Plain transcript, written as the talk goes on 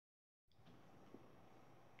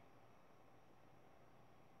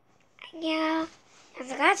안녕.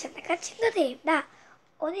 연수가 장난감 친구들입니다.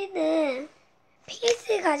 오늘은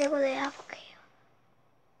피스 가지고 놀아볼 거예요.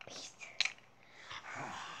 피스.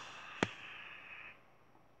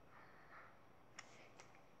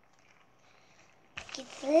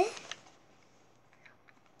 피스.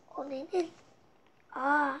 오늘은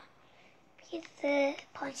피스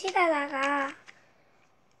번식하다가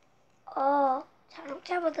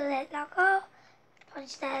자동차 모드 내다가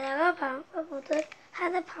번식하다가 방법 모드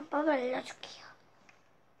하는 방법을 알려줄게요.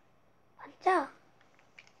 먼저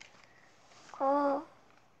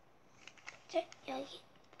여기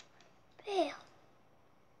빼요.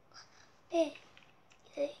 이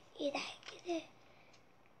날개를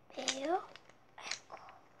빼요. 아이고,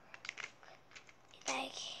 이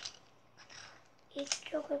날개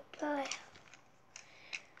이쪽을 펴요.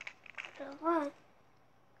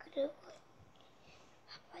 그리고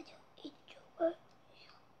한번 이쪽을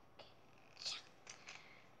이렇게 착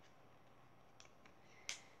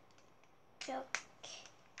이렇게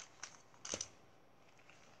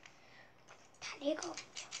다리가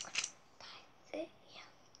없죠. 다리를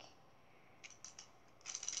이렇게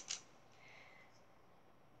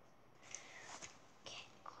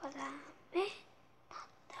그 다음에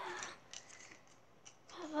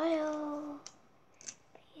봐봐요.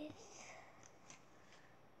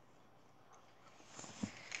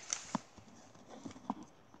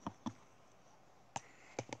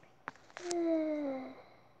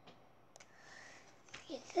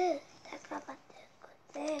 피스 내가 만든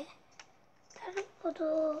건데 다른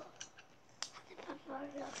것도 하는 방법을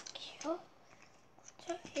알려줄게요.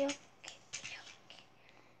 이렇게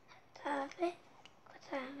한 다음에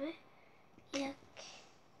이렇게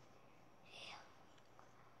해요.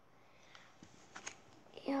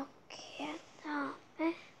 이렇게 한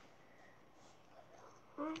다음에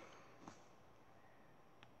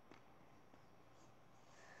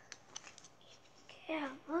이렇게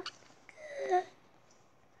하면 끝.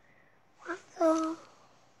 완성.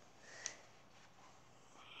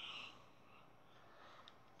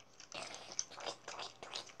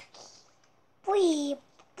 뿌이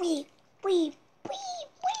뿌이 뿌이 뿌이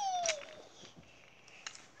뿌이.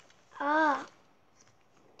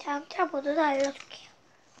 자동차 모드도 알려줄게요.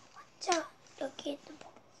 먼저 여기 있는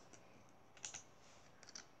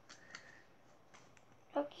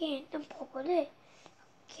버튼을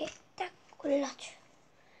이렇게 딱 올려줘요.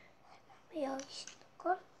 그다음에 여기 있는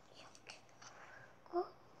걸 이렇게 하고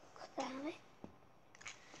그다음에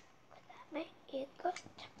이걸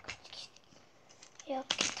잠깐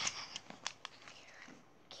이렇게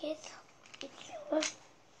이렇게 해서 이쪽을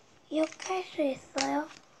이렇게 할 수 있어요.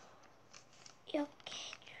 이렇게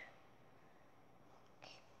해줘요.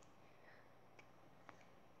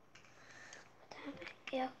 그다음에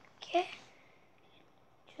이렇게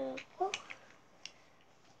주고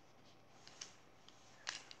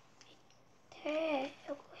밑에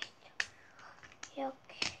요거 있죠.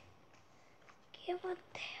 이렇게 끼면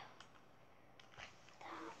돼요.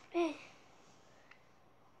 그다음에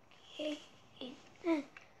여기 있는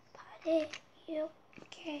발을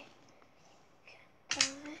이렇게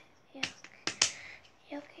그다음에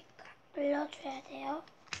이렇게 꽉 눌러줘야 돼요.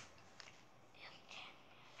 이렇게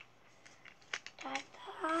따다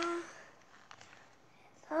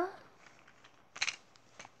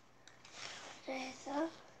해서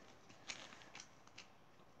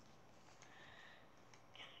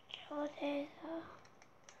초대해서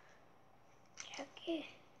저기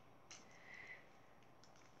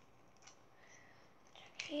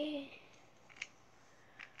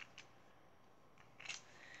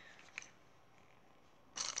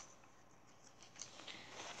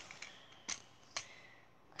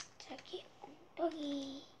갑자기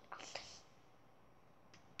엉덩이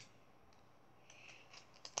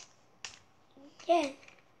이제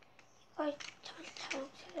이걸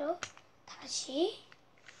자동차로 다시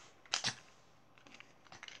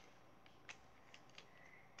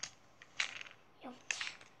영차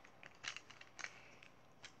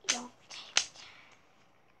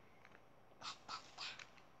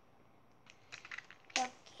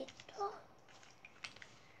여기 또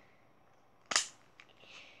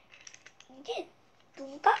이제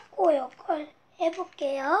눈 감고 이걸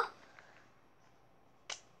해볼게요.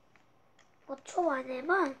 5초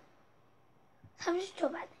만에만 30초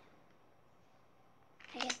만에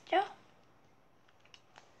알겠죠? 다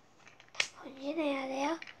번진해야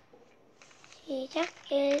돼요. 시작.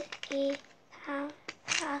 1, 2, 3,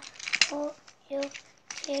 4, 5, 6,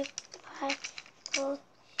 7, 8, 9,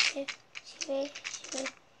 10, 11, 12,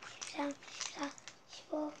 13, 14,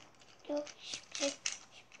 15, 16, 17,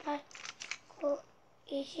 18, 19,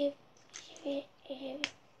 20, 21, 22,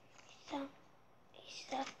 23,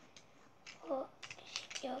 24,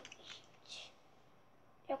 여기 있지.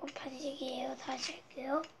 이건 반칙이에요. 다시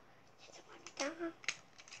할게요. 죄송합니다.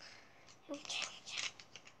 영차.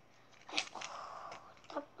 아이고,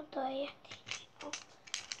 한 번 더 해야 돼.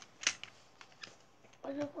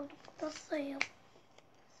 얼굴 떴어요.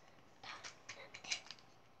 다 했는데.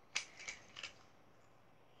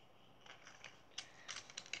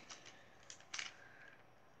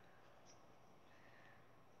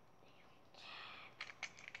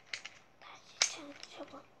 다시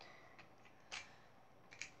장쳐본다.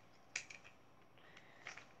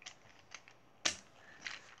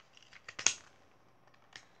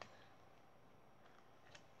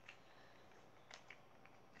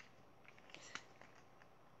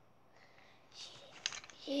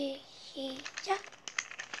 시작.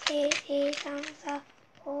 1, 2, 3, 4,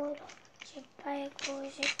 5, 6, 7, 8, 9,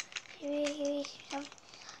 10, 11, 12, 13,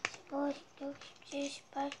 15, 16, 17,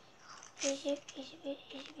 18, 20, 21,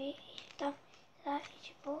 22, 23, 24,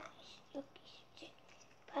 25, 26, 27,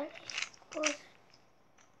 28, 29, 30.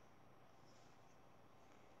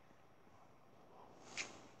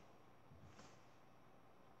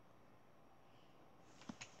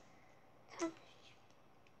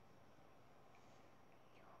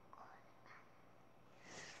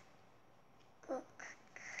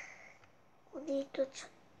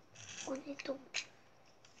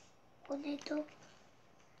 오늘도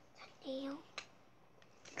잤네요.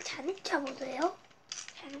 자는차 모드예요.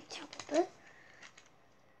 자는차 모드.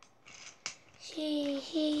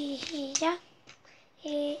 시작.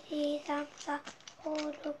 1, 2, 3, 4, 5,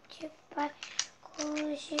 6, 7, 8,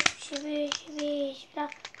 9, 10, 11, 12, 13,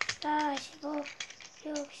 14, 15,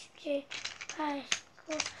 16, 17, 18,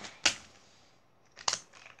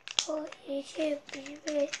 19, 20,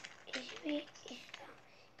 21, 22, 23,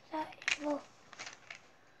 24, 25.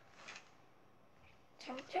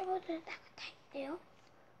 장차보드는 다 있네요.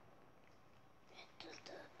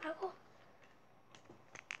 하고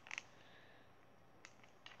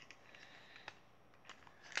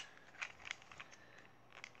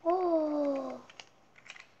오,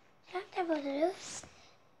 장차보드를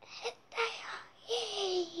했다요.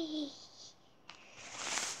 예.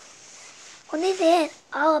 오늘은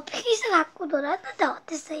펭수 갖고 놀았는데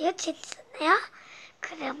어땠어요? 재밌었나요?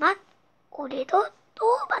 그러면 우리도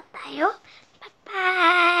또 만나요.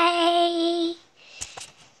 바이바이.